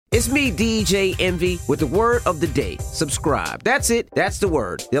It's me, DJ Envy, with the word of the day. Subscribe. That's it. That's the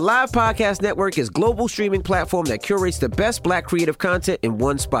word. The Alive Podcast Network is a global streaming platform that curates the best Black creative content in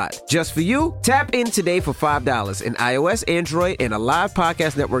one spot. Just for you, tap in today for $5 in iOS, Android, and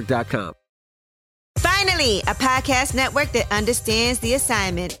AlivePodcastNetwork.com. Finally, a podcast network that understands the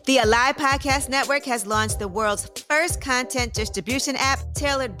assignment. The Alive Podcast Network has launched the world's first content distribution app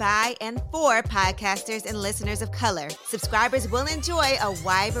tailored by and for podcasters and listeners of color. Subscribers will enjoy a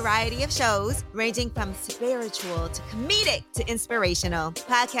wide variety of shows, ranging from spiritual to comedic to inspirational.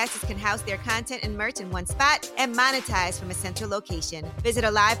 Podcasters can house their content and merch in one spot and monetize from a central location. Visit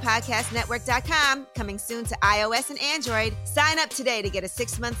AlivePodcastNetwork.com, coming soon to iOS and Android. Sign up today to get a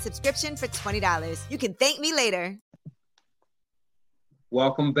 6-month subscription for $20. You can thank me later.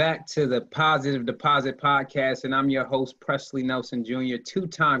 Welcome back to the Positive Deposit Podcast, and I'm your host, Presley Nelson Jr.,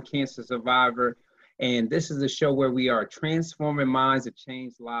 two-time cancer survivor, and this is the show where we are transforming minds to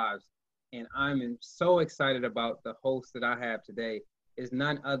change lives, and I'm so excited about the host that I have today. Is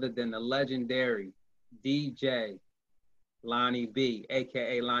none other than the legendary DJ Lonnie B,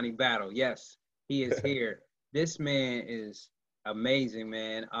 a.k.a. Lonnie Battle. Yes, he is here. This man is amazing,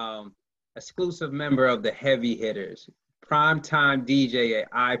 man. Exclusive member of the Heavy Hitters, primetime DJ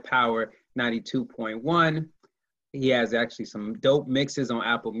at iPower 92.1. He has actually some dope mixes on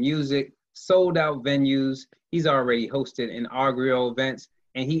Apple Music, sold out venues. He's already hosted inaugural events,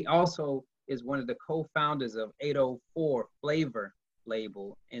 and he also is one of the co-founders of 804 Flavor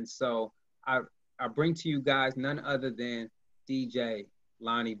label. And so I bring to you guys none other than DJ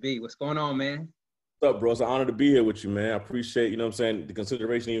Lonnie B. What's going on, man? What's up, bro? It's an honor to be here with you, man. I appreciate, you know what I'm saying, the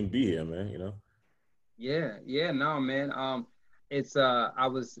consideration to even be here, man, you know? Yeah, no, man. I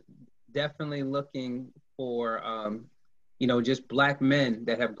was definitely looking for, just Black men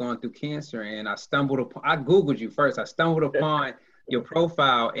that have gone through cancer, and I Googled you first. I stumbled upon your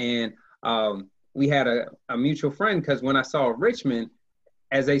profile, and we had a mutual friend, because when I saw Richmond,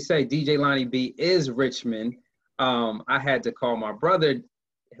 as they say, DJ Lonnie B is Richmond, I had to call my brother,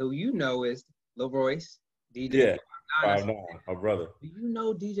 who you know is LaRoyce, DJ. Yeah, 5'9", my brother. Do you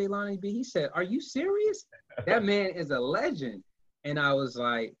know DJ Lonnie B? He said, "Are you serious? That man is a legend." And I was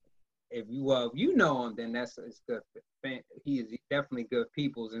like, if you know him, then it's good. He is definitely good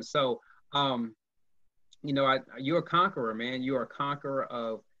peoples. And so, you're a conqueror, man. You're a conqueror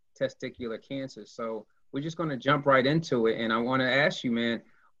of testicular cancer. So we're just going to jump right into it. And I want to ask you, man,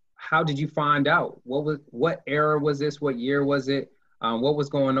 how did you find out? What era was this? What year was it? What was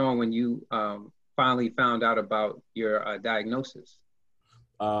going on when you finally found out about your diagnosis?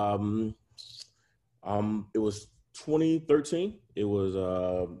 It was 2013. It was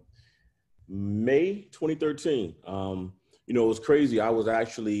May 2013. It was crazy. I was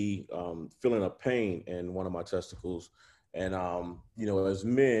actually feeling a pain in one of my testicles. And, as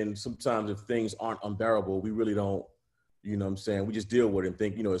men, sometimes if things aren't unbearable, we really don't, you know what I'm saying, we just deal with it and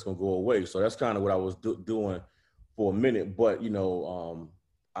think, it's going to go away. So that's kind of what I was doing for a minute, but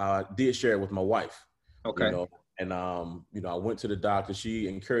I did share it with my wife. Okay. And I went to the doctor. She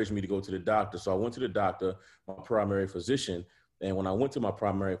encouraged me to go to the doctor, so I went to the doctor, my primary physician. And when I went to my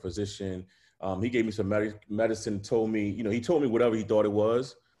primary physician, he gave me some medicine. Told me, he told me whatever he thought it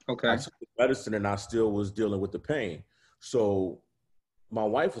was. Okay. I took the medicine, and I still was dealing with the pain. So my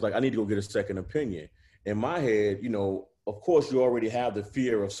wife was like, "I need to go get a second opinion." In my head, of course, you already have the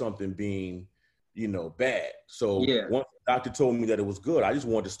fear of something being bad. So yeah. Once the doctor told me that it was good, I just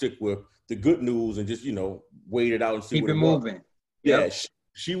wanted to stick with the good news and just, wait it out and see keep what it was. moving. Yeah, yep.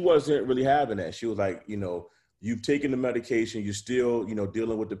 She wasn't really having that. She was like, you've taken the medication, you're still,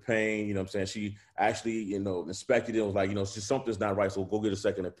 dealing with the pain, you know what I'm saying? She actually, inspected it and was like, something's not right, so go get a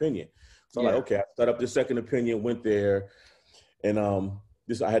second opinion. So I'm like, okay, I set up this second opinion, went there, and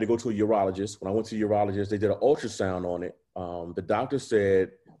I had to go to a urologist. When I went to a urologist, they did an ultrasound on it. The doctor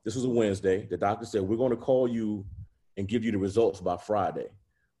said, this was a Wednesday. The doctor said, we're going to call you and give you the results by Friday.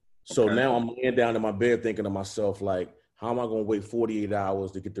 So now I'm laying down in my bed thinking to myself, like, how am I going to wait 48 hours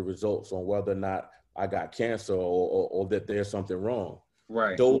to get the results on whether or not I got cancer or that there's something wrong?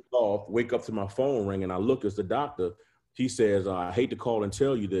 Right. Doze off, wake up to my phone ring, and I look, it's the doctor. He says, I hate to call and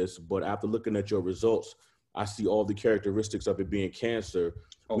tell you this, but after looking at your results, I see all the characteristics of it being cancer.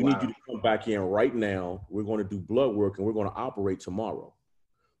 We need you to come back in right now. We're going to do blood work, and we're going to operate tomorrow.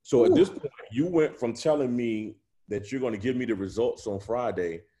 So at this point, you went from telling me that you're going to give me the results on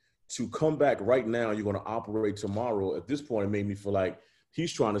Friday to come back right now, you're going to operate tomorrow. At this point, it made me feel like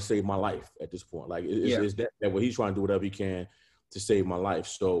he's trying to save my life at this point. Like, is that what he's trying to do whatever he can to save my life?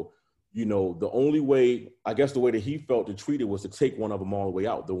 So, the only way, I guess the way that he felt to treat it was to take one of them all the way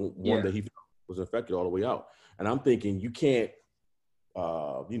out, the one that he was infected all the way out. And I'm thinking, you can't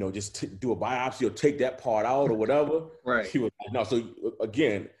just do a biopsy or take that part out or whatever. Right. She was like, no. So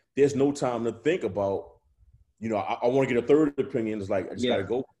again, there's no time to think about, I want to get a third opinion. It's like, I just got to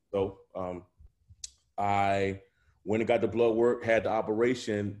go. So I went and got the blood work, had the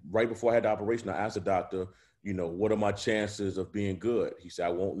operation. Right before I had the operation, I asked the doctor, what are my chances of being good? He said, I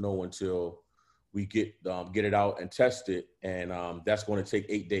won't know until we get it out and test it. And that's going to take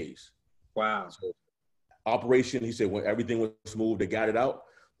 8 days. Wow. So, operation, he said, when everything was smooth, they got it out.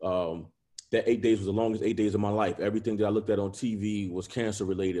 That 8 days was the longest 8 days of my life. Everything that I looked at on TV was cancer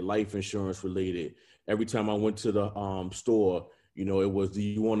related, life insurance related. Every time I went to the store, it was, do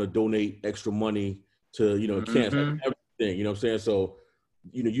you want to donate extra money to, cancer, everything, you know what I'm saying? So,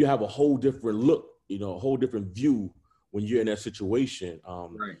 you have a whole different look, a whole different view when you're in that situation.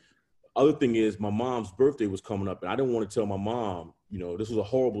 Right. Other thing is my mom's birthday was coming up, and I didn't want to tell my mom, this was a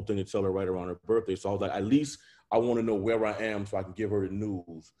horrible thing to tell her right around her birthday. So I was like, at least I want to know where I am so I can give her the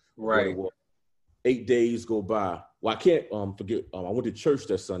news. Right. 8 days go by. Well, I can't forget. I went to church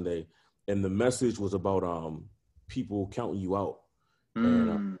that Sunday, and the message was about people counting you out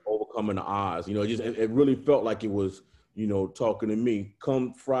and overcoming the odds. It really felt like it was, talking to me.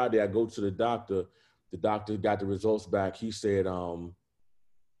 Come Friday, I go to the doctor. The doctor got the results back. He said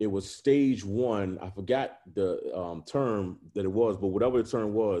it was stage 1. I forgot the term that it was, but whatever the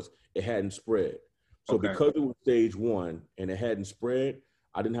term was, it hadn't spread. So because it was stage 1 and it hadn't spread,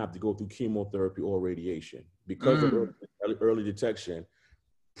 I didn't have to go through chemotherapy or radiation. Because of early detection,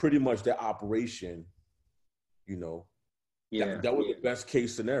 pretty much that operation, that was the best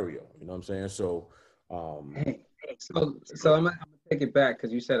case scenario. You know what I'm saying? So, so I'm gonna take it back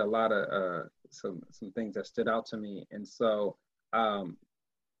because you said a lot of some things that stood out to me, and so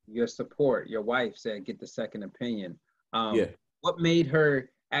your support, your wife said, get the second opinion. What made her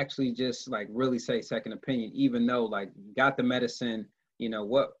actually just like really say second opinion, even though like you got the medicine?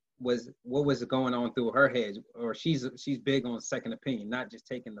 What was going on through her head? Or she's big on second opinion, not just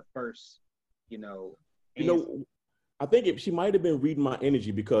taking the first, I think she might have been reading my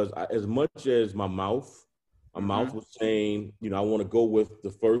energy, because as much as my mouth was saying, I want to go with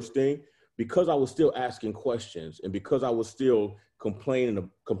the first thing, because I was still asking questions and because I was still complaining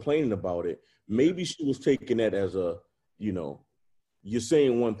about it, maybe she was taking that as a, you're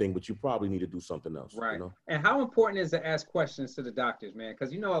saying one thing, but you probably need to do something else. Right. And how important is to ask questions to the doctors, man?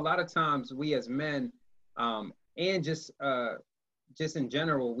 Because, a lot of times we as men and just in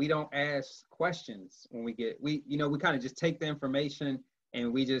general, we don't ask questions when we kind of just take the information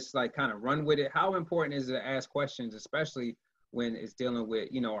and we just like kind of run with it. How important is it to ask questions, especially when it's dealing with,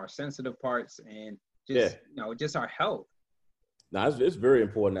 our sensitive parts and just, just our health? Now, it's very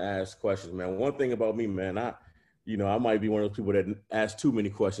important to ask questions, man. One thing about me, man, I might be one of those people that ask too many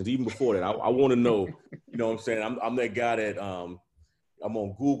questions. Even before that, I want to know, what I'm saying? I'm that guy that I'm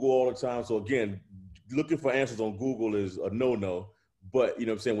on Google all the time. So again, looking for answers on Google is a no-no. But, what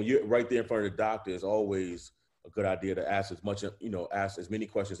I'm saying? When you're right there in front of the doctor, it's always a good idea to ask ask as many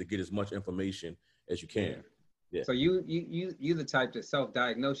questions to get as much information as you can. Yeah. So you the type to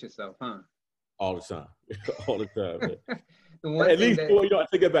self-diagnose yourself, huh? All the time. All the time. At least, I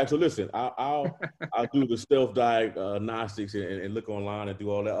take it back. So listen, I'll do the self-diagnostics and look online and do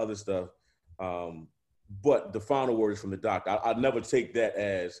all that other stuff. But the final word is from the doctor. I never take that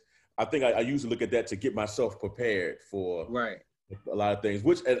as, I think I usually look at that to get myself prepared for a lot of things,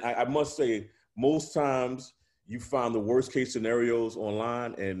 which, and I must say, most times you find the worst case scenarios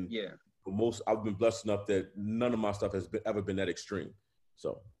online, and I've been blessed enough that none of my stuff has ever been that extreme.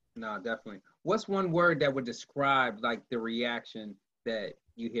 So. No, definitely. What's one word that would describe like the reaction that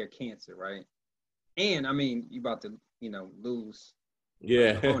you hear cancer, right? And I mean, you about to, lose.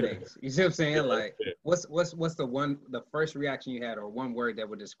 Yeah. You see what I'm saying? Like, what's the first reaction you had, or one word that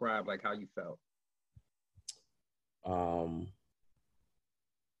would describe like how you felt?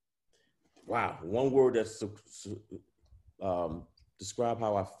 Wow, one word that's describe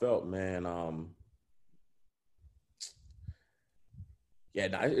how I felt, man.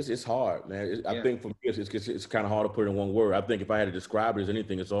 It's hard, man. I think for me, it's kind of hard to put in one word. I think if I had to describe it as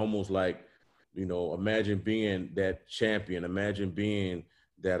anything, it's almost like, imagine being that champion. Imagine being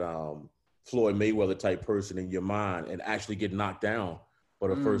that Floyd Mayweather type person in your mind and actually get knocked down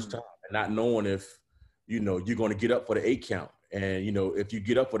for the first time and not knowing if, you're going to get up for the 8 count. And, if you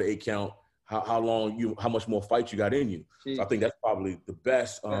get up for the 8 count, how much more fight you got in you. So I think that's probably the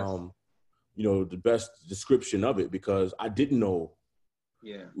best, the best description of it, because I didn't know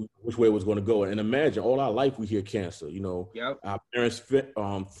which way it was going to go. And imagine all our life we hear cancer, our parents,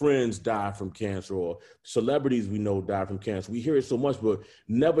 friends die from cancer, or celebrities we know die from cancer. We hear it so much, but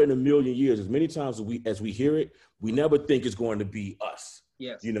never in a million years, as many times as we hear it, we never think it's going to be us.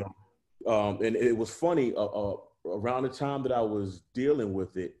 Yes. And it was funny, around the time that I was dealing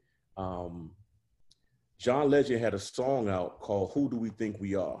with it, John Legend had a song out called "Who Do We Think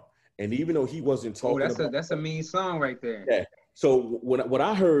We Are?" And even though he wasn't talking that's a mean song right there. Yeah. So what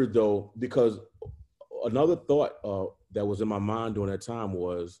I heard, though, because another thought that was in my mind during that time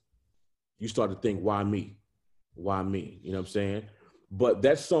was, you start to think, why me? Why me? You know what I'm saying? But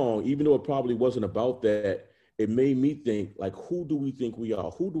that song, even though it probably wasn't about that, it made me think, like, who do we think we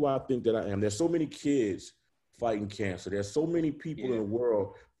are? Who do I think that I am? There's so many kids fighting cancer. There's so many people in the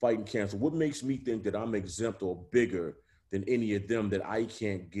world fighting cancer. What makes me think that I'm exempt or bigger than any of them, that I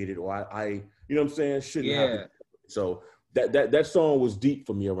can't get it, or I you know what I'm saying, shouldn't have it? So that song was deep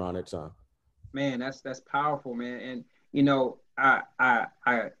for me around that time. Man, that's powerful, man. And I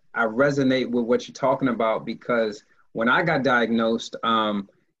resonate with what you're talking about, because when I got diagnosed, I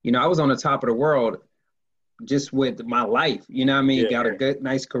was on the top of the world just with my life. You know what I mean? Got a good,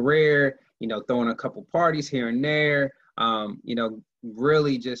 nice career, throwing a couple parties here and there,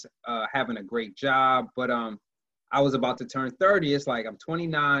 really just having a great job. But I was about to turn 30. It's like I'm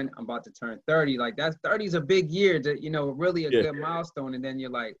 29, I'm about to turn 30. Like, that's 30 is a big year, to, really a good milestone. And then you're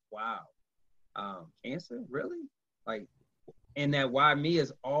like, wow, cancer, really? Like, and that why me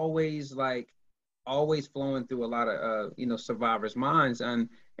is always flowing through a lot of survivors' minds. And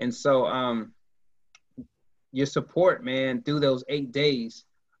so your support, man, through those 8 days,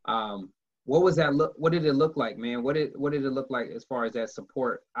 what was that look? What did it look like, man? What did it look like as far as that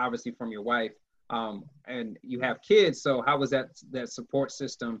support, obviously from your wife? And you have kids, so how was that support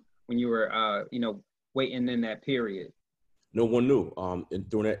system when you were waiting in that period? No one knew. And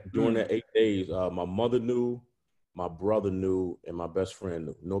during that 8 days, my mother knew, my brother knew, and my best friend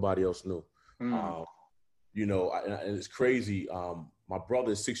knew. Nobody else knew. And it's crazy. My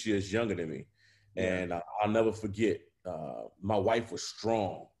brother is 6 years younger than me, and I'll never forget. My wife was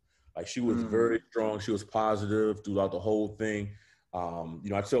strong. Like, she was very strong. She was positive throughout the whole thing.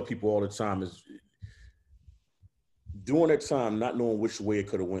 I tell people all the time, is during that time, not knowing which way it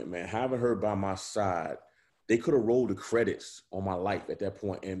could have went, man, having her by my side, they could have rolled the credits on my life at that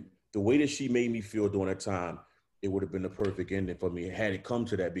point. And the way that she made me feel during that time, it would have been the perfect ending for me had it come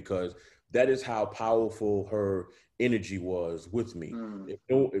to that, because that is how powerful her energy was with me.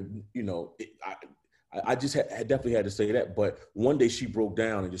 I just definitely had to say that. But one day she broke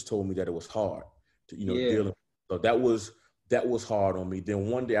down and just told me that it was hard to, deal with. So that was hard on me.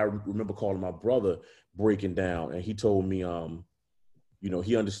 Then one day I remember calling my brother, breaking down, and he told me,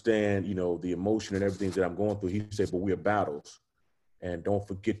 he understand, the emotion and everything that I'm going through. He said, but we are battles, and don't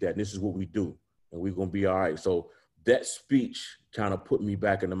forget that. And this is what we do, and we're going to be all right. So that speech kind of put me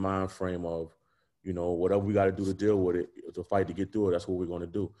back in the mind frame of, whatever we got to do to deal with it, to fight to get through it, that's what we're going to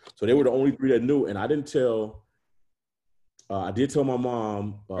do. So they were the only three that knew. And I did tell my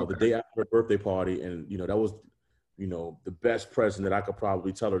mom the day after her birthday party. And, that was, the best present that I could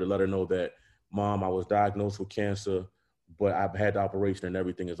probably tell her, to let her know that, Mom, I was diagnosed with cancer, but I've had the operation and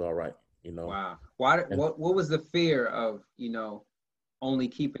everything is all right. Wow. What was the fear of, only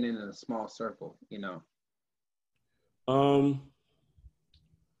keeping it in a small circle,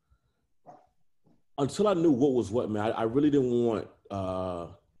 Until I knew what was what, man, I really didn't want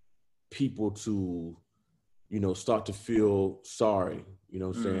people to, start to feel sorry, what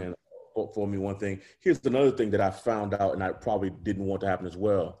I'm saying, for me. One thing. Here's another thing that I found out, and I probably didn't want to happen as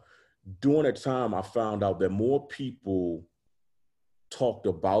well. During that time, I found out that more people talked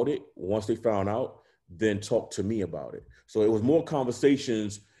about it once they found out than talked to me about it. So it was more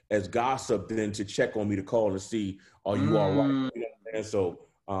conversations as gossip than to check on me, to call and see, are you all right? And so,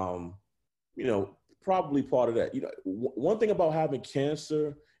 probably part of that. One thing about having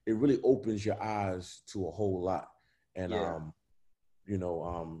cancer, it really opens your eyes to a whole lot. And,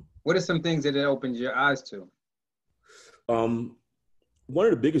 what are some things that it opens your eyes to? One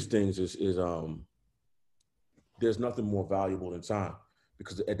of the biggest things is there's nothing more valuable than time,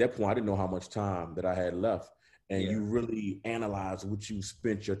 because at that point I didn't know how much time that I had left, and you really analyze what you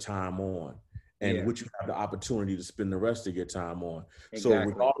spent your time on and what you have the opportunity to spend the rest of your time on. Exactly. So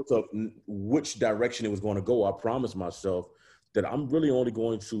regardless of which direction it was going to go, I promised myself that I'm really only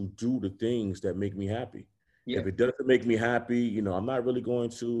going to do the things that make me happy. If it doesn't make me happy, I'm not really going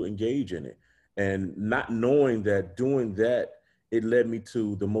to engage in it. And not knowing that, doing that, it led me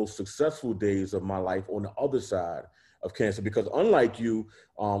to the most successful days of my life on the other side of cancer. Because unlike you,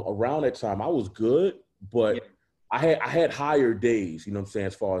 around that time, I was good, but I had higher days, you know what I'm saying,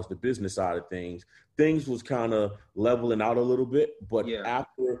 as far as the business side of things. Things was kind of leveling out a little bit, but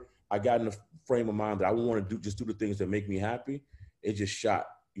after I got in the frame of mind that I want to do the things that make me happy, it just shot,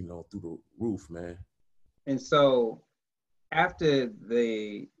 you know, through the roof, man. And so after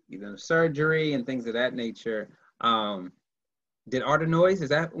the surgery and things of that nature, did Art of Noise, is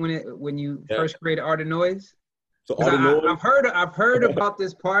that when you first created Art of Noise? So Art of Noise, I've heard about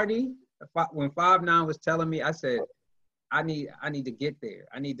this party. When 5ix9ine was telling me, I said, I need to get there.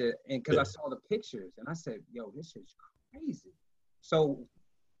 I need to, and because I saw the pictures and I said, yo, this is crazy. So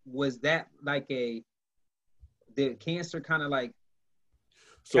was that like did cancer kind of like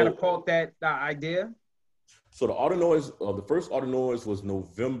catapult that idea? So the Art of Noise, the first Art of Noise was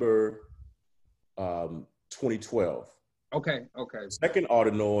November 2012. Okay. The second Art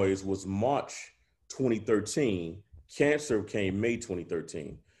of Noise was March 2013. Cancer came May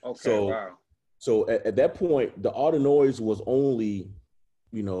 2013. Okay, so, wow. So at that point, the Art of Noise was only,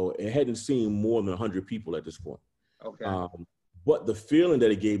 you know, it hadn't seen more than 100 people at this point. Okay. But the feeling that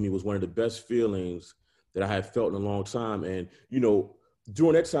it gave me was one of the best feelings that I had felt in a long time. And, you know,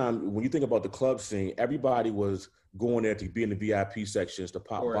 during that time, when you think about the club scene, everybody was going there to be in the VIP sections, to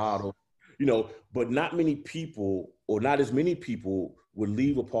pop bottles, you know, but not many people, or not as many people, would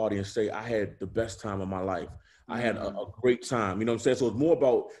leave a party and say, I had the best time of my life. I had a great time, you know what I'm saying? So it's more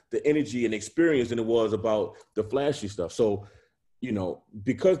about the energy and experience than it was about the flashy stuff. So, you know,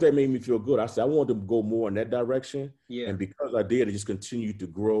 because that made me feel good, I said I wanted to go more in that direction. Yeah. And because I did, it just continued to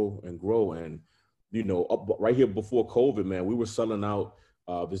grow and grow. And, you know, right here before COVID, man, we were selling out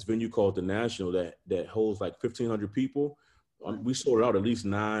this venue called The National that holds like 1,500 people. We sold it out at least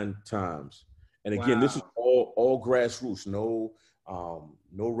 9 times. And again, this is all grassroots, no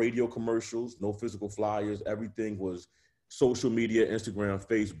radio commercials, no physical flyers. Everything was social media, Instagram,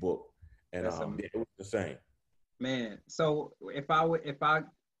 Facebook, and it was the same. Man, so if I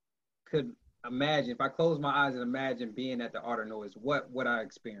could imagine, if I close my eyes and imagine being at the Art of Noise, what would I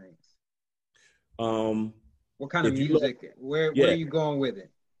experience? What kind of music? Where are you going with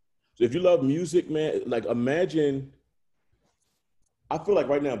it? So if you love music, man, like imagine. I feel like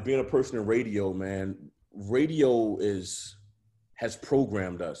right now, being a person in radio, man, radio has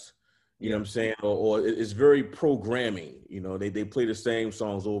programmed us. You know what I'm saying? Or it's very programming. You know, they play the same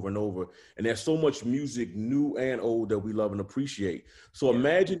songs over and over. And there's so much music, new and old, that we love and appreciate. So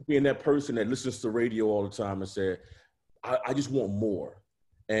imagine being that person that listens to radio all the time and said, I just want more.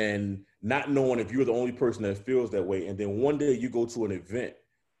 And not knowing if you're the only person that feels that way. And then one day you go to an event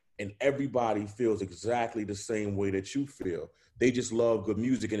and everybody feels exactly the same way that you feel. They just love good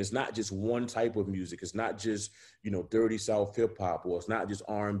music. And it's not just one type of music. It's not just, you know, dirty South hip hop, or it's not just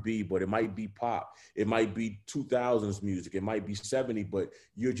R&B, but it might be pop. It might be 2000s music. It might be 70, but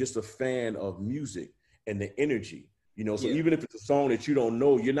you're just a fan of music and the energy, you know? So even if it's a song that you don't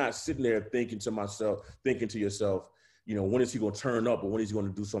know, you're not sitting there thinking to yourself, you know, when is he going to turn up or when is he going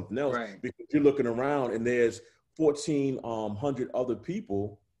to do something else? Right. Because you're looking around and there's 1,400 other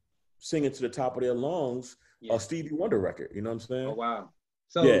people singing to the top of their lungs a Stevie Wonder record. You know what I'm saying? Oh, wow.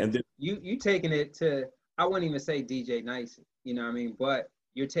 So and then, you taking it to, I wouldn't even say DJ Nice, you know what I mean? But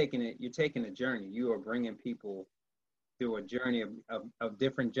you're taking a journey. You are bringing people through a journey of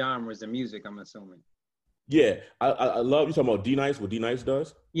different genres of music, I'm assuming. Yeah, I love you talking about D-Nice, what D-Nice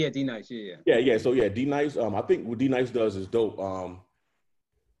does? Yeah, D-Nice, Yeah. So D-Nice, I think what D-Nice does is dope.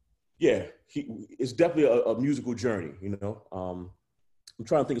 It's definitely a musical journey, you know? I'm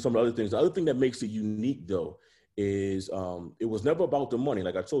trying to think of some of the other things. The other thing that makes it unique, though, is it was never about the money.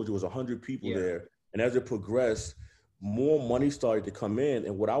 Like I told you, it was 100 people there. And as it progressed, more money started to come in.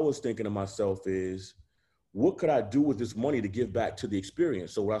 And what I was thinking to myself is, what could I do with this money to give back to the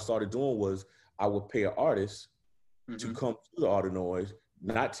experience? So what I started doing was I would pay an artist to come to the Art of Noise,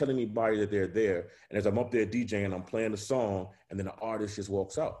 not telling anybody that they're there. And as I'm up there DJing, I'm playing the song, and then the artist just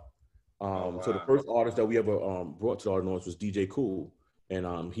walks out. So the first artist that we ever brought to the Art of Noise was DJ Cool.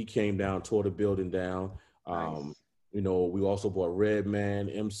 And he came down, tore the building down. Nice. You know, we also brought Redman,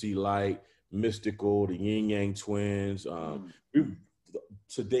 MC Light, Mystical, the Yin Yang Twins.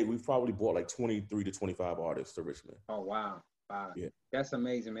 To date, we've probably brought like 23 to 25 artists to Richmond. Oh, wow. Yeah. That's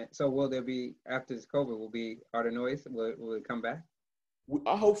amazing, man. So will there be, after this COVID, will be Art of Noise? Will it come back?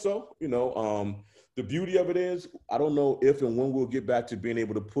 I hope so. You know, the beauty of it is, I don't know if and when we'll get back to being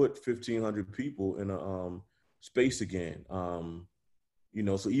able to put 1,500 people in a space again. You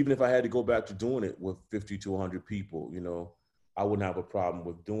know, so even if I had to go back to doing it with 50 to 100 people, you know, I wouldn't have a problem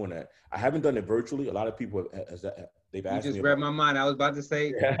with doing that. I haven't done it virtually. A lot of people they've You asked just me read about. my mind. I was about to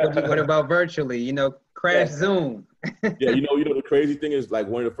say, what about virtually? You know, crash Zoom. Yeah, the crazy thing is, like,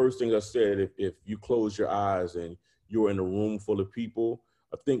 one of the first things I said, if you close your eyes and you're in a room full of people,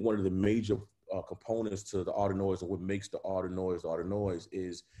 I think one of the major components to the art of noise, and what makes the art of noise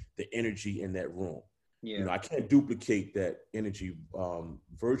is the energy in that room. Yeah. I can't duplicate that energy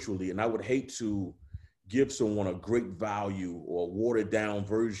virtually, and I would hate to give someone a great value or watered down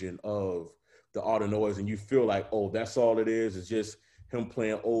version of the art of noise, and you feel like, oh, that's all it is. It's just him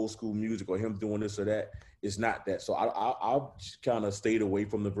playing old school music or him doing this or that. It's not that. So I've kind of stayed away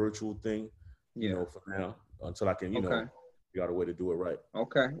from the virtual thing, for now, until I can, figure out a way to do it right.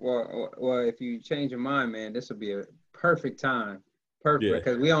 Okay. Well, if you change your mind, man, this will be a perfect time. Perfect.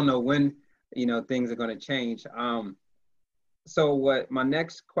 Because we don't know when, things are going to change. So what my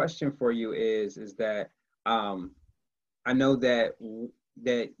next question for you is that I know that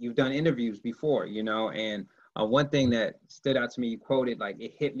you've done interviews before, and one thing that stood out to me, you quoted, like,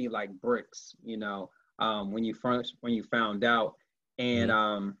 it hit me like bricks, when you found out. And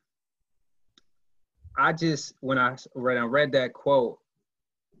when I read that quote,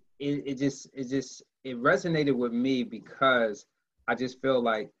 it resonated with me, because I just feel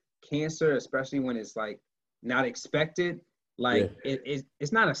like cancer, especially when it's like not expected, like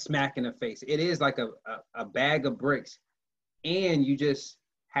it's not a smack in the face. It is like a bag of bricks, and you just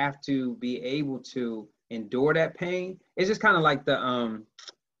have to be able to endure that pain. It's just kind of like the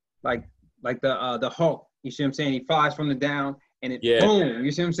the Hulk. You see what I'm saying? He flies from the down, and it boom.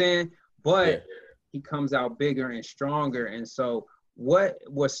 You see what I'm saying? But he comes out bigger and stronger. And so, what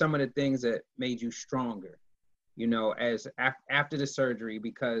were some of the things that made you stronger? As after the surgery,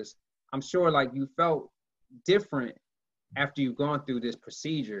 because I'm sure like you felt different after you've gone through this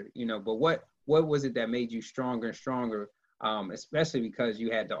procedure, but what was it that made you stronger and stronger, especially because you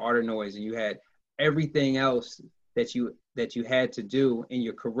had the art of noise and you had everything else that you had to do in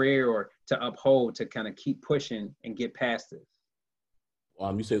your career or to uphold to kind of keep pushing and get past this?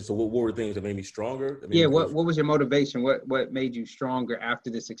 You said, so what were the things that made me stronger? What was your motivation? What made you stronger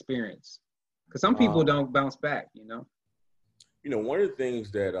after this experience? Because some people don't bounce back, One of the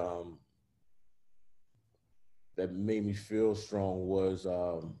things that that made me feel strong was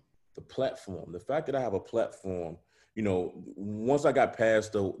the platform. The fact that I have a platform, once I got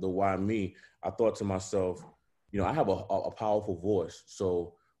past the why me, I thought to myself, I have a powerful voice.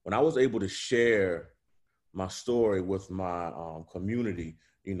 So when I was able to share my story with my community,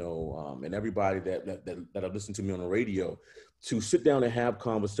 and everybody that have listened to me on the radio, to sit down and have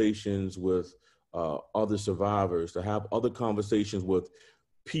conversations with other survivors, to have other conversations with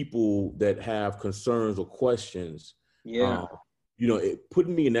people that have concerns or questions. It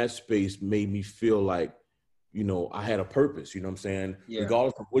putting me in that space made me feel like, I had a purpose, what I'm saying?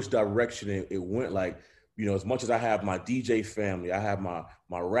 Regardless of which direction it went, like, as much as I have my DJ family, I have my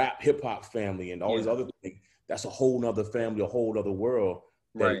rap hip hop family and all these other things, that's a whole nother family, a whole other world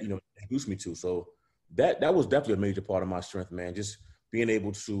that, introduced me to. So that was definitely a major part of my strength, man. Just being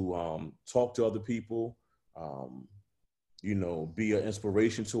able to talk to other people, be an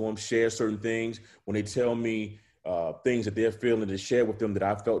inspiration to them, share certain things when they tell me things that they're feeling, to share with them that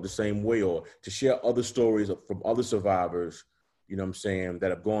I felt the same way, or to share other stories from other survivors, what I'm saying, that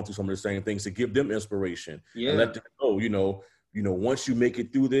have gone through some of the same things, to give them inspiration and let them know, once you make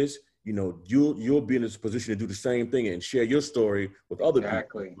it through this, you'll be in this position to do the same thing and share your story with other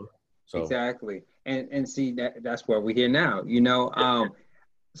people. So. Exactly. And see, that's what we're here now,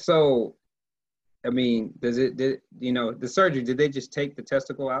 so, I mean, the surgery, did they just take the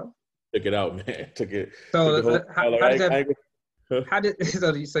testicle out? Took it out, man. Took it. So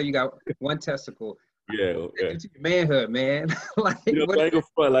so you got one testicle. Yeah. Manhood, man. I ain't gonna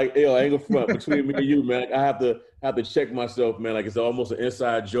front. Like, I ain't gonna front. Between me and you, man, I have to check myself, man. Like, it's almost an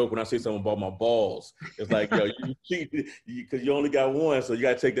inside joke when I say something about my balls. It's like, you cheat because you only got one, so you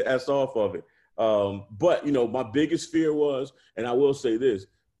gotta take the S off of it. But my biggest fear was, and I will say this,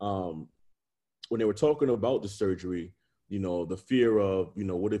 when they were talking about the surgery, the fear of,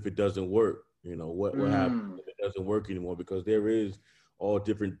 what if it doesn't work? What happens if it doesn't work anymore? Because there is all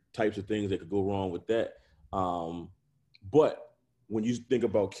different types of things that could go wrong with that. But when you think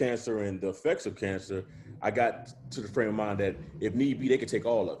about cancer and the effects of cancer, I got to the frame of mind that if need be, they could take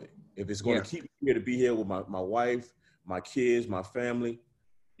all of it. If it's going to keep me here to be here with my wife, my kids, my family,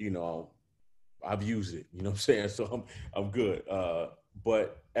 I've used it, what I'm saying? So I'm good.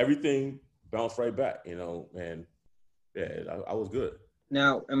 But everything bounced right back, and I was good.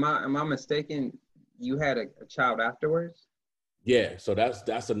 Now, am I mistaken? You had a child afterwards? Yeah, so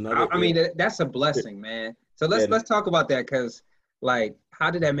that's another. I mean, that's a blessing, man. So let's talk about that, because, like, how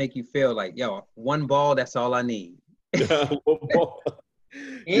did that make you feel? Like, one ball, that's all I need. And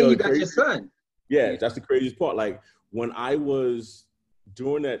Yo, you got your son. Yeah, that's the craziest part. Like when I was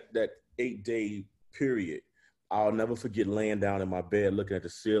during that 8-day period, I'll never forget laying down in my bed, looking at the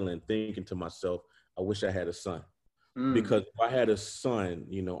ceiling, thinking to myself, I wish I had a son. Because if I had a son,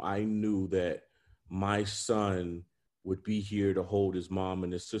 you know, I knew that my son would be here to hold his mom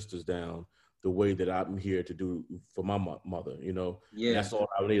and his sisters down the way that I'm here to do for my mother, you know. Yeah. And that's all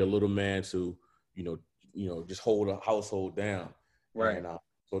I need, a little man to, you know, just hold a household down. Right. And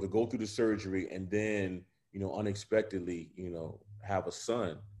so to go through the surgery and then, you know, unexpectedly, you know, have a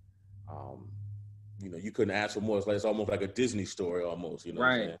son, you know, you couldn't ask for more. It's almost like a Disney story almost, you know.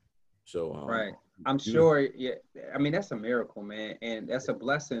 Right. So, right. I'm sure. Yeah. I mean, that's a miracle, man. And that's a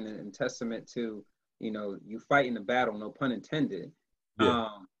blessing and testament to, you know, you fighting the battle, no pun intended. Yeah.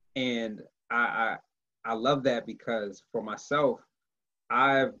 And I love that because for myself,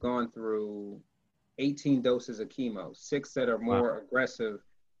 I've gone through 18 doses of chemo, 6 that are more aggressive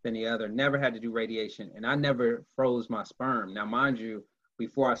than the other, never had to do radiation. And I never froze my sperm. Now, mind you,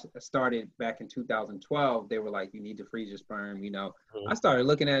 before I started back in 2012, they were like, you need to freeze your sperm, you know. I started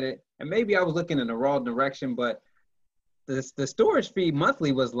looking at it, and maybe I was looking in the wrong direction, but the storage fee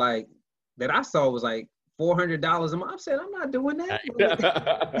monthly was like, that I saw was like $400 a month. I said, I'm not doing that.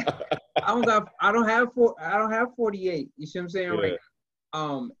 I don't have 48. You see what I'm saying? Yeah.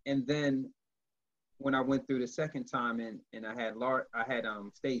 Right. And then when I went through the second time and I had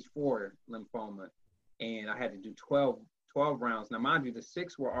stage 4 lymphoma, and I had to do 12 rounds. Now, mind you, the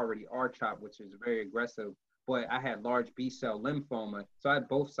 6 were already R-CHOP, which is very aggressive, but I had large B-cell lymphoma. So I had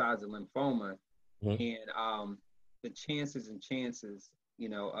both sides of lymphoma. And the chances, you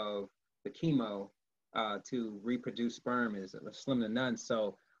know, of the chemo to reproduce sperm is slim to none.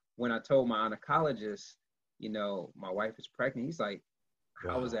 So when I told my oncologist, you know, my wife is pregnant, he's like,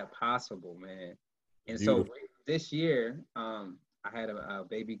 how is that possible, man? And so this year, I had a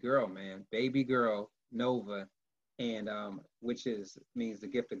baby girl, Nova, and which means the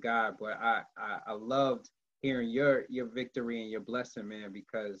gift of God. But I loved hearing your victory and your blessing, man,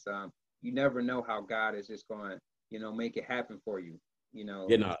 because you never know how God is just going to, you know, make it happen for you, you know.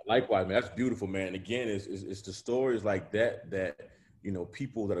 Yeah, no, likewise, man. That's beautiful, man. Again, it's the stories like that you know,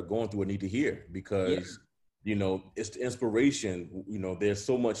 people that are going through it need to hear, because you know, it's the inspiration. You know, there's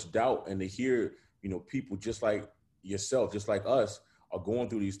so much doubt, and to hear, you know, people just like yourself, just like us, are going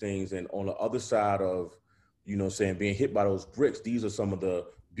through these things, and on the other side of, you know, saying being hit by those bricks, these are some of the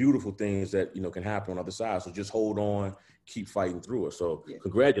beautiful things that, you know, can happen on the other side. So just hold on, keep fighting through it. So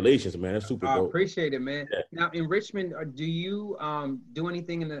congratulations, man. That's super dope. I appreciate it, man. Yeah. Now in Richmond, do you do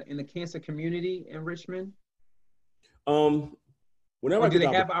anything in the cancer community in Richmond? Whenever do they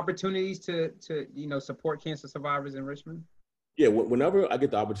have opportunities to you know, support cancer survivors in Richmond? Yeah, whenever I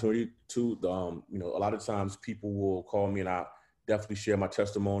get the opportunity to, you know, a lot of times people will call me, and I definitely share my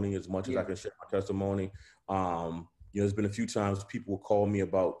testimony as much as I can share my testimony. You know, there's been a few times people will call me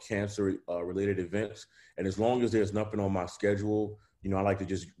about cancer related events, and as long as there's nothing on my schedule, you know, I like to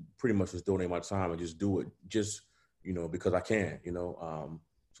just pretty much just donate my time and just do it, just, you know, because I can, you know.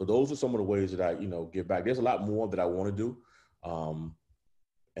 So those are some of the ways that I, you know, give back. There's a lot more that I want to do,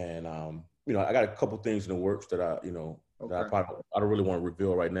 you know, I got a couple things in the works that I, you know, that I don't really want to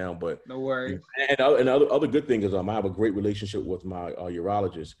reveal right now, but no worries. You know, and other good thing is I have a great relationship with my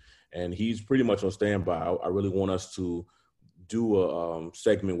urologist, and he's pretty much on standby. I really want us to do a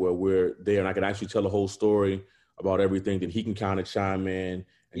segment where we're there, and I can actually tell the whole story about everything. That he can kind of chime in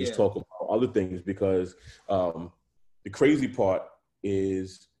and just talk about other things, because the crazy part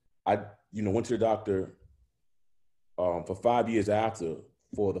is I, you know, went to the doctor for 5 years after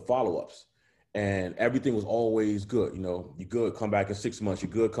for the follow-ups. And everything was always good. You know, you're good, come back in 6 months.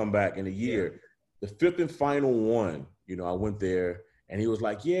 You're good, come back in a year. The 5th and final one, you know, I went there, and he was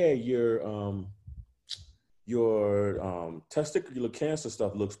like, yeah, your testicular cancer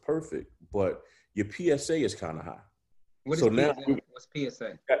stuff looks perfect, but your PSA is kind of high. What is PSA? What's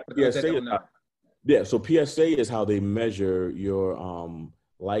PSA? So PSA is how they measure your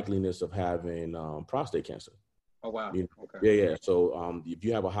likeliness of having prostate cancer. Oh, wow. You know? Okay. Yeah. So if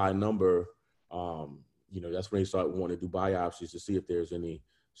you have a high number, you know, that's when they start wanting to do biopsies to see if there's any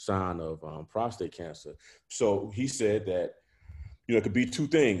sign of prostate cancer. So he said that, you know, it could be 2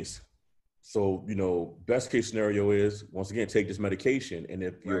 things. So, you know, best case scenario is, once again, take this medication. And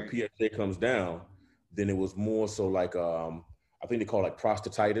if your PSA comes down, then it was more so like, I think they call it like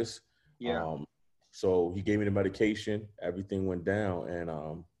prostatitis. Yeah. So he gave me the medication, everything went down, and,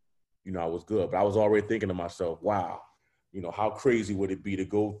 you know, I was good. But I was already thinking to myself, wow, you know, how crazy would it be to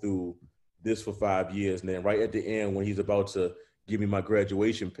go through this for 5 years, and then right at the end, when he's about to give me my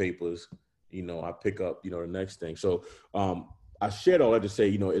graduation papers, I pick up, the next thing. So I shared all that to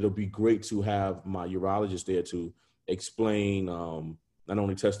say, it'll be great to have my urologist there to explain not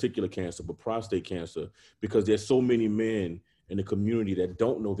only testicular cancer, but prostate cancer, because there's so many men in the community that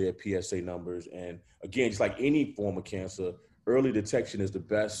don't know their PSA numbers. And again, just like any form of cancer, early detection is the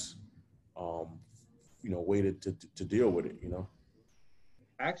best, way to deal with it,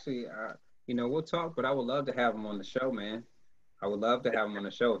 Actually, we'll talk, but I would love to have him on the show, man. I would love to have him on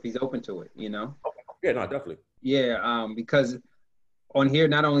the show if he's open to it, Yeah, no, definitely. Yeah, because on here,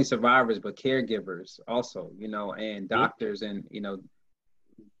 not only survivors, but caregivers also, and doctors and,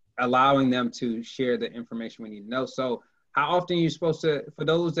 allowing them to share the information we need to know. So how often are you supposed to,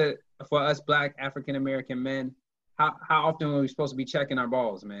 for us Black African-American men, how often are we supposed to be checking our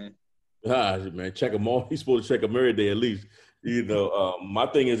balls, man? Man, check them all. He's supposed to check them every day at least. My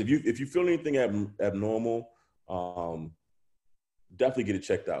thing is, if you feel anything abnormal, definitely get it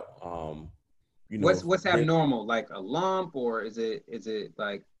checked out. What's abnormal? Like a lump, or is it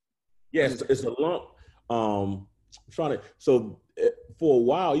like? Yeah, it's a lump. So for a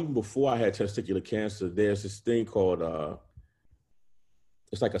while, even before I had testicular cancer, there's this thing called I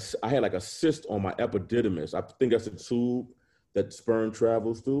had like a cyst on my epididymis. I think that's a tube that sperm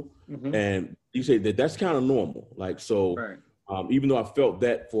travels through, and you say that's kind of normal. Like so, right. Even though I felt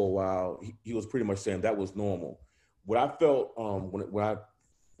that for a while, he was pretty much saying that was normal. What I felt when I,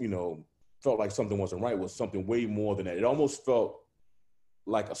 felt like something wasn't right was something way more than that. It almost felt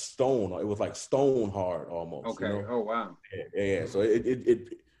like a stone. It was like stone hard almost. Okay. Oh wow. Yeah. So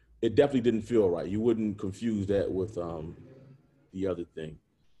it definitely didn't feel right. You wouldn't confuse that with the other thing.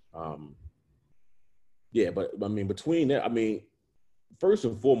 But I mean, between that, first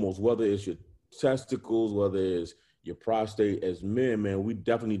and foremost, whether it's your testicles, whether it's your prostate, as men, man, we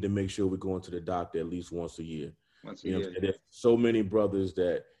definitely need to make sure we're going to the doctor at least once a year. There's so many brothers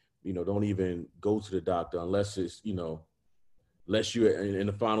that, don't even go to the doctor unless it's, unless you're in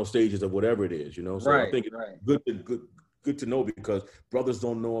the final stages of whatever it is, So right, I think it's good to know, because brothers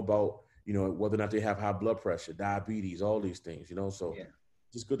don't know about, whether or not they have high blood pressure, diabetes, all these things, So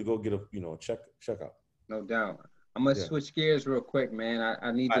it's good to go get a, check out. No doubt. I'm going to switch gears real quick, man.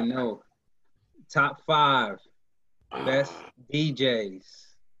 I need to know top 5 best DJs.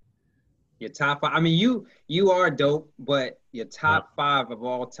 Your top 5. You are dope, but your top 5 of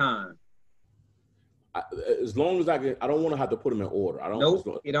all time. As long as I don't want to have to put them in order.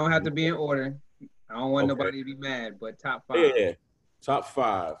 Nope, you don't have to be in order. I don't want nobody to be mad, but top 5. Yeah, top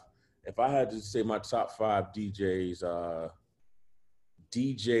 5. If I had to say my top 5 DJs,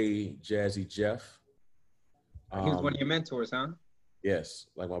 DJ Jazzy Jeff. He was one of your mentors, huh? Yes,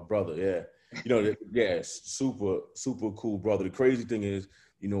 like my brother, yeah. Super, super cool brother. The crazy thing is,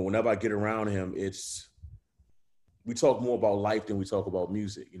 whenever I get around him, we talk more about life than we talk about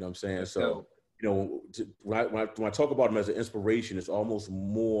music, you know what I'm saying? So, when I talk about him as an inspiration, it's almost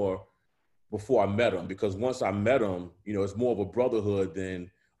more before I met him, because once I met him, it's more of a brotherhood than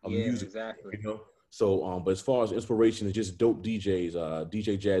a music, exactly. So, but as far as inspiration, it's just dope DJs,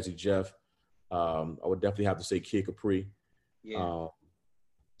 DJ Jazzy Jeff. I would definitely have to say Kid Capri. Yeah.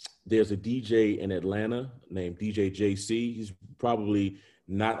 There's a DJ in Atlanta named DJ JC. He's probably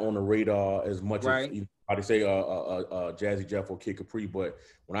not on the radar as much as I'd say Jazzy Jeff or Kid Capri. But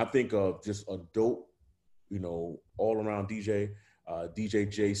when I think of just a dope, all around DJ, DJ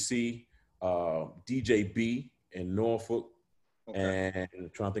JC, DJ B in Norfolk, and I'm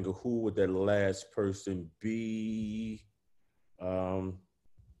trying to think of who would that last person be.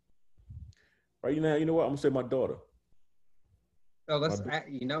 Right now, you know what? I'm gonna say my daughter. Oh,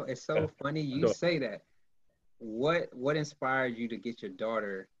 it's so funny you say that. What inspired you to get your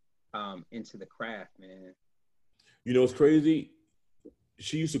daughter into the craft, man? It's crazy.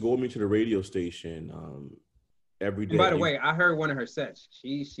 She used to go with me to the radio station every day. And by the way, I heard one of her sets.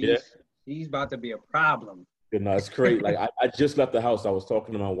 She's about to be a problem. No, it's crazy. Like I just left the house. I was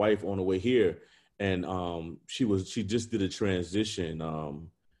talking to my wife on the way here, and she just did a transition.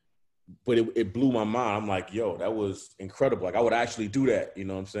 But it blew my mind. I'm like, yo, that was incredible. Like I would actually do that. You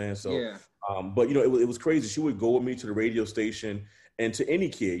know what I'm saying? So, but it was crazy. She would go with me to the radio station, and to any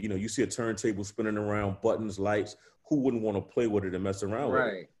kid, you see a turntable spinning around, buttons, lights. Who wouldn't want to play with it and mess around with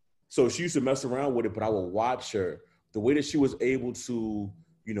it? So she used to mess around with it, but I would watch her. The way that she was able to,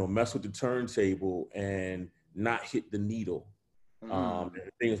 mess with the turntable and not hit the needle, and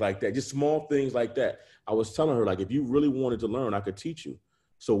things like that. Just small things like that. I was telling her, like, if you really wanted to learn, I could teach you.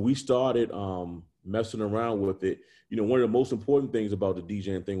 So we started messing around with it. One of the most important things about the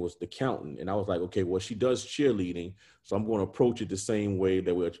DJing thing was the counting. And I was like, okay, well, she does cheerleading, so I'm going to approach it the same way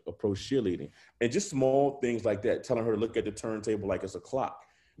that we approach cheerleading. And just small things like that, telling her to look at the turntable like it's a clock.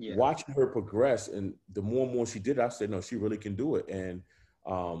 watching her progress, and the more and more she did, I said, no, she really can do it. And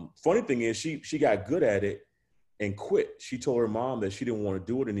funny thing is, she got good at it and quit. She told her mom that she didn't want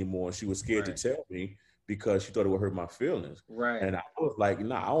to do it anymore, and she was scared to tell me because she thought it would hurt my feelings. Right. And I was like,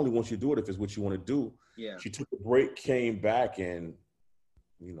 nah, I only want you to do it if it's what you want to do. Yeah. She took a break, came back, and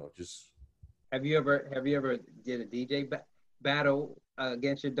just. Have you ever did a DJ battle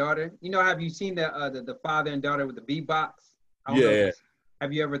against your daughter? Have you seen the father and daughter with the beatbox? Yeah.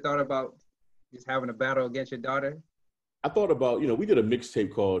 Have you ever thought about just having a battle against your daughter? I thought about, we did a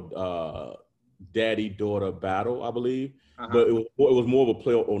mixtape called Daddy Daughter Battle, I believe, but it was more of a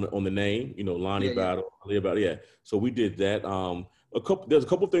play on the name, Lonnie Battle, Aaliyah Battle, yeah. So we did that. There's a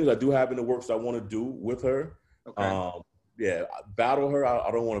couple things I do have in the works I want to do with her. Okay. Battle her. I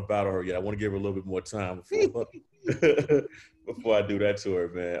don't want to battle her yet. I want to give her a little bit more time before I do that to her,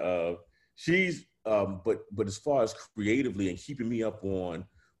 man. She's but as far as creatively and keeping me up on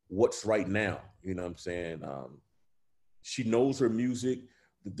what's right now, you know what I'm saying? She knows her music.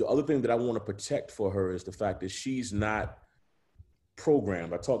 The other thing that I want to protect for her is the fact that she's not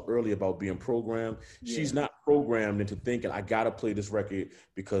programmed. I talked earlier about being programmed. Yeah. She's not programmed into thinking, I got to play this record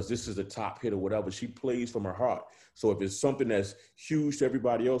because this is a top hit or whatever. She plays from her heart. So if it's something that's huge to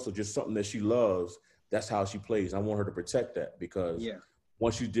everybody else or just something that she loves, that's how she plays. I want her to protect that because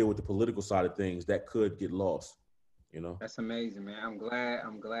once you deal with the political side of things, that could get lost, That's amazing, man. I'm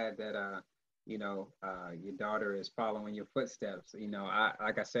glad that, your daughter is following your footsteps.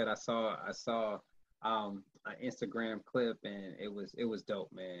 Like I said, I saw an Instagram clip and it was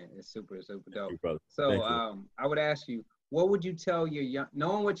dope, man. It's super, super dope. Thank you, so I would ask you, what would you tell your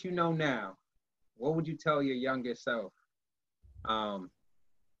knowing what you know now, what would you tell your younger self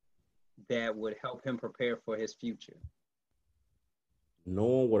that would help him prepare for his future?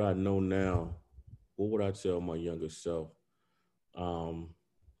 Knowing what I know now, what would I tell my younger self?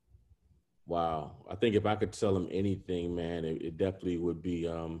 Wow. I think if I could tell him anything, man, it definitely would be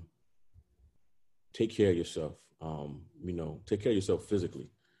take care of yourself. Take care of yourself physically.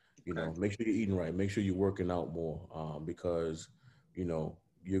 Make sure you're eating right. Make sure you're working out more because, you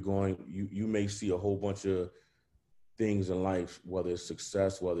may see a whole bunch of things in life, whether it's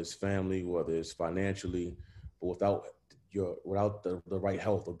success, whether it's family, whether it's financially, but without the right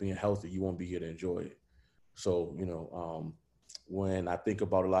health or being healthy, you won't be here to enjoy it. So, when I think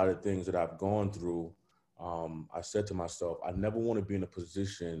about a lot of things that I've gone through, I said to myself, I never want to be in a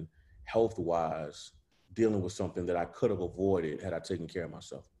position health-wise dealing with something that I could have avoided had I taken care of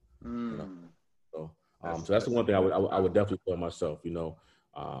myself. So that's the one thing I would definitely tell myself,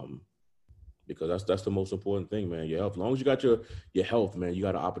 because that's the most important thing, man. Your health. As long as you got your health, man, you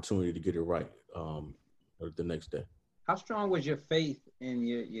got an opportunity to get it right the next day. How strong was your faith in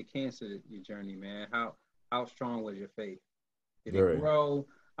your cancer journey, man? How strong was your faith? Did it grow?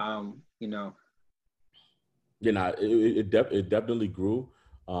 It definitely grew.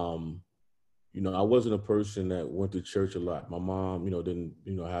 I wasn't a person that went to church a lot. My mom, didn't,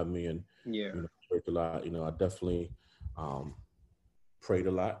 have me in church a lot. I definitely prayed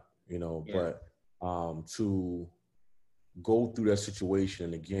a lot, but to go through that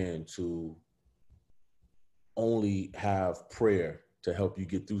situation again, to only have prayer to help you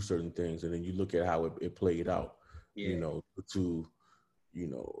get through certain things, and then you look at how it played out. I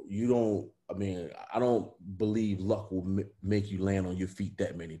don't believe luck will make you land on your feet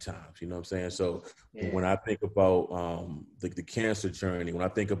that many times. You know what I'm saying? So when I think about the cancer journey, when I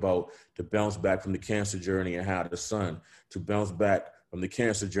think about to bounce back from the cancer journey and have the son, to bounce back from the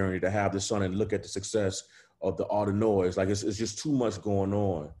cancer journey to have the son and look at the success of the Art of Noise, like it's just too much going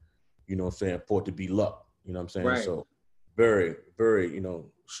on, for it to be luck. You know what I'm saying? Right. So very, very,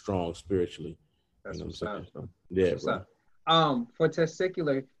 strong spiritually. That's what's up. So, for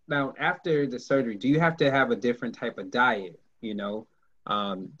testicular, now after the surgery, do you have to have a different type of diet? Do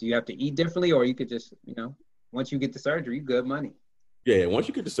you have to eat differently, or you could just, once you get the surgery, good money? Yeah, once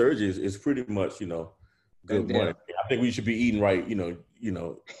you get the surgery, it's pretty much, good money. I think we should be eating right,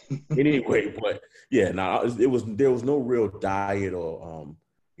 anyway. But yeah, there was no real diet or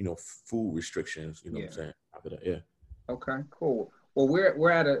food restrictions. What I'm saying after that. Yeah. Okay, cool. Well,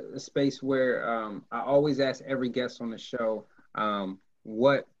 we're at a space where I always ask every guest on the show,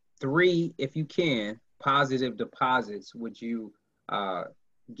 what 3, if you can, positive deposits would you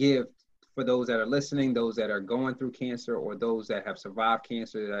give for those that are listening, those that are going through cancer, or those that have survived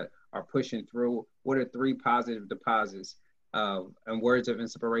cancer that are pushing through? What are 3 positive deposits and words of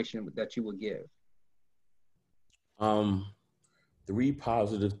inspiration that you would give? 3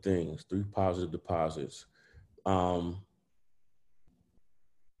 positive things, 3 positive deposits.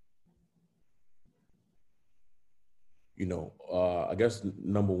 I guess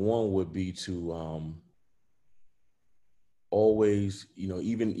number one would be to always,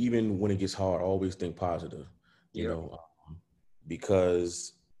 even when it gets hard, always think positive,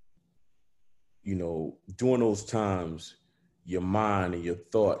 because, during those times, your mind and your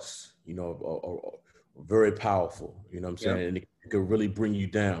thoughts, are very powerful, you know what I'm saying? And it could really bring you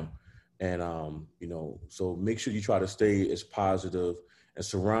down. And, so make sure you try to stay as positive and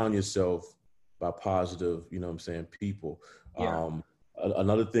surround yourself by positive, people.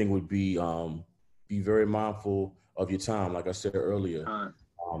 Another thing would be very mindful of your time. Like I said earlier,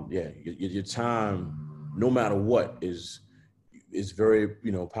 your time, no matter what, is very,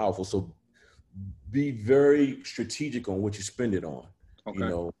 powerful. So be very strategic on what you spend it on. Okay.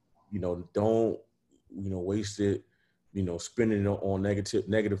 Don't, waste it, spending it on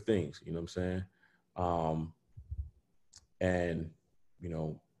negative things, you know what I'm saying? And,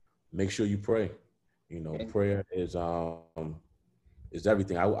 make sure you pray. Prayer is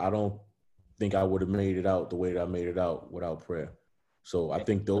everything. I don't think I would have made it out the way that I made it out without prayer. So I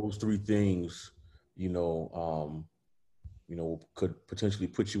think those three things, could potentially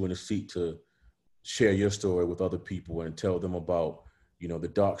put you in a seat to share your story with other people and tell them about, the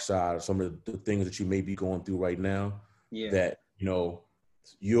dark side of some of the things that you may be going through right now. Yeah. That,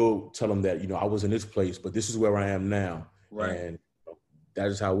 you'll tell them that, I was in this place, but this is where I am now. Right. And that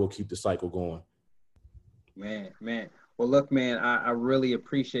is how we'll keep the cycle going. Man. Well, look, man, I really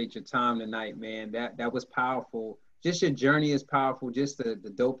appreciate your time tonight, man. That was powerful. Just your journey is powerful. Just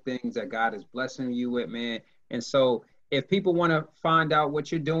the dope things that God is blessing you with, man. And so if people want to find out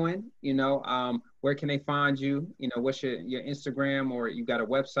what you're doing, where can they find you? What's your Instagram, or you got a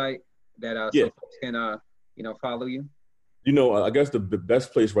website that so folks can, follow you? I guess the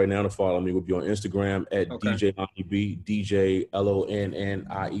best place right now to follow me would be on Instagram at DJ Lonnie B, DJ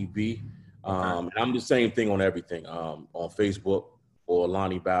LONNIEB. And I'm the same thing on everything. On Facebook, or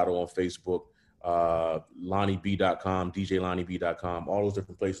Lonnie Battle on Facebook, LonnieB.com, DJLonnieB.com, all those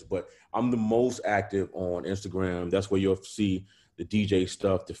different places. But I'm the most active on Instagram. That's where you'll see the DJ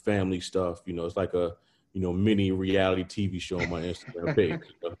stuff, the family stuff. It's like a, mini reality TV show on my Instagram page.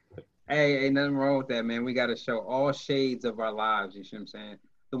 Hey, ain't nothing wrong with that, man. We got to show all shades of our lives. You see what I'm saying?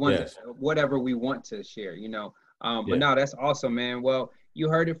 The ones that, whatever we want to share, But no, that's awesome, man. Well, you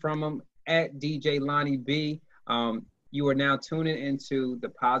heard it from him at DJ Lonnie B. You are now tuning into the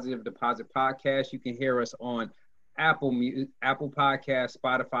Positive Deposit Podcast. You can hear us on Apple Podcasts,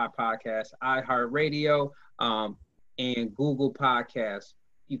 Spotify Podcasts, iHeartRadio, and Google Podcasts.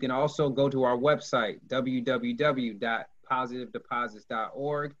 You can also go to our website,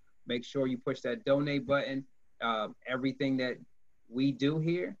 www.positivedeposits.org. Make sure you push that donate button. Everything that we do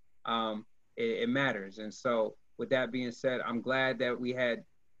here, it matters. And so with that being said, I'm glad that we had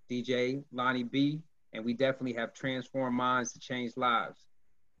DJ Lonnie B, and we definitely have transformed minds to change lives.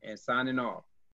 And signing off.